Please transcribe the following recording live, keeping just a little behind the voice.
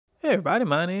Hey everybody,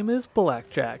 my name is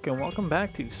BlakJak, and welcome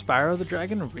back to Spyro the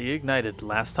Dragon Reignited.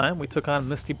 Last time we took on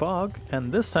Misty Bog,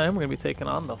 and this time we're going to be taking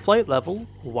on the flight level,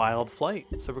 Wild Flight.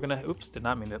 So we're going to, oops, did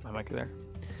not mean to hit my mic there.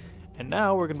 And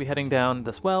now we're going to be heading down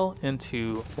this well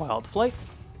into Wild Flight,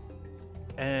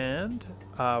 and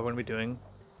we're going to be doing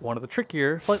one of the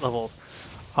trickier flight levels.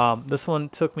 This one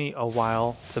took me a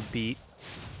while to beat,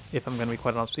 if I'm going to be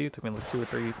quite honest with you. It took me like 2 or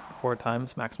 3, 4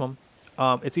 times maximum.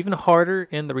 It's even harder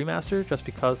in the remaster just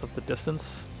because of the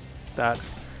distance that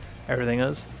everything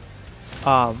is.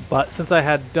 But since I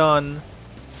had done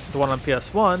the one on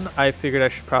PS1, I figured I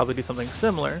should probably do something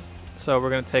similar. So we're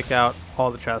going to take out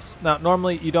all the chests. Now,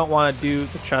 normally you don't want to do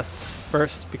the chests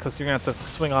first because you're going to have to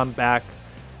swing on back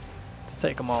to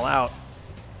take them all out.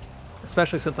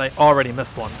 Especially since I already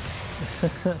missed one.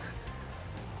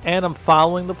 And I'm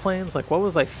following the planes. Like, what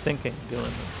was I thinking doing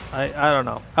this? I don't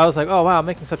know. I was like, oh wow, I'm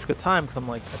making such a good time because I'm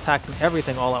like attacking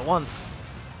everything all at once.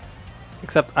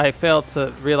 Except I failed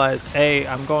to realize, A,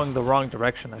 I'm going the wrong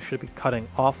direction. I should be cutting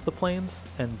off the planes.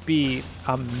 And B,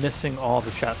 I'm missing all the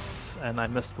chests. And I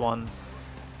missed one.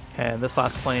 And this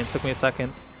last plane took me a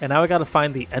second. And now I gotta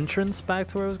find the entrance back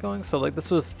to where I was going. So like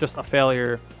this was just a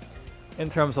failure in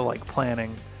terms of like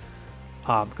planning.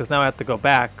 Because now I have to go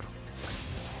back.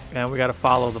 And we gotta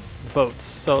follow the boats.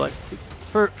 So like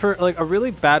for like a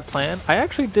really bad plan, I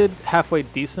actually did halfway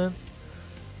decent.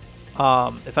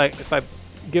 If I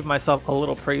give myself a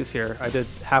little praise here, I did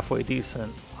halfway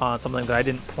decent on something that I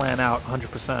didn't plan out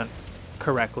 100%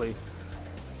 correctly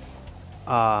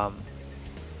on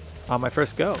my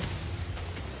first go.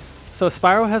 So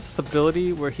Spyro has this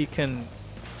ability where he can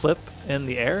flip in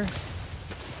the air.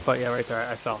 But yeah, right there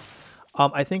I fell.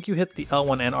 I think you hit the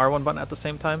L1 and R1 button at the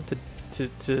same time so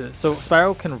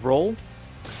Spyro can roll.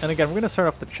 And again, we're going to start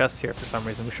off the chests here for some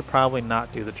reason. We should probably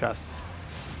not do the chests.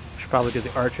 We should probably do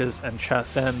the arches and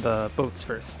then the boats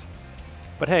first.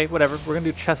 But hey, whatever. We're going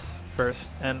to do chests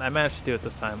first. And I managed to do it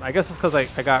this time. I guess it's because I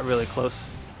got really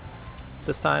close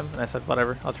this time. And I said,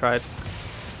 whatever, I'll try it.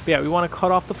 But yeah, we want to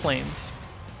cut off the planes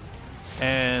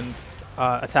and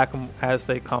attack them as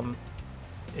they come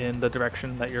in the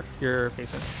direction that you're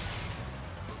facing.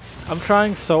 I'm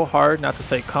trying so hard not to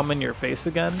say come in your face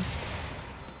again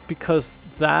because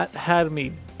that had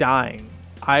me dying.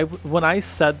 When I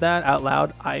said that out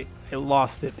loud, I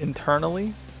lost it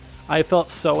internally. I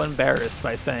felt so embarrassed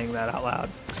by saying that out loud.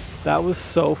 That was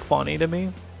so funny to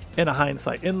me in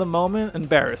hindsight. In the moment,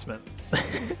 embarrassment.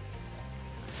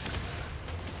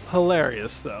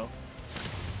 Hilarious though.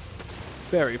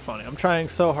 Very funny. I'm trying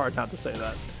so hard not to say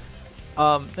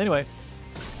that. Anyway,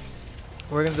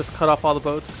 we're going to just cut off all the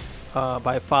boats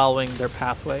by following their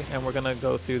pathway, and we're going to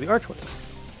go through the archways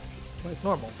like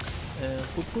normal. And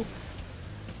boop, boop.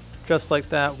 Just like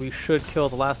that, we should kill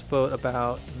the last boat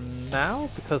about now,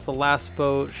 because the last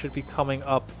boat should be coming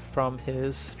up from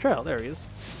his trail. There he is.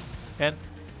 And,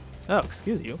 oh,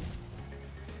 excuse you.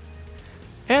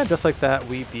 And just like that,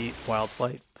 we beat Wild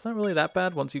Flight. It's not really that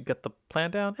bad once you get the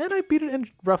plan down, and I beat it in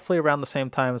roughly around the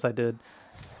same time as I did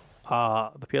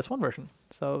the PS1 version.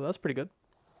 So that's pretty good.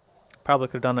 Probably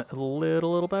could have done it a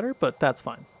little better, but that's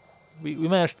fine. We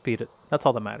managed to beat it. That's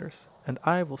all that matters. And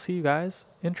I will see you guys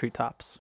in treetops.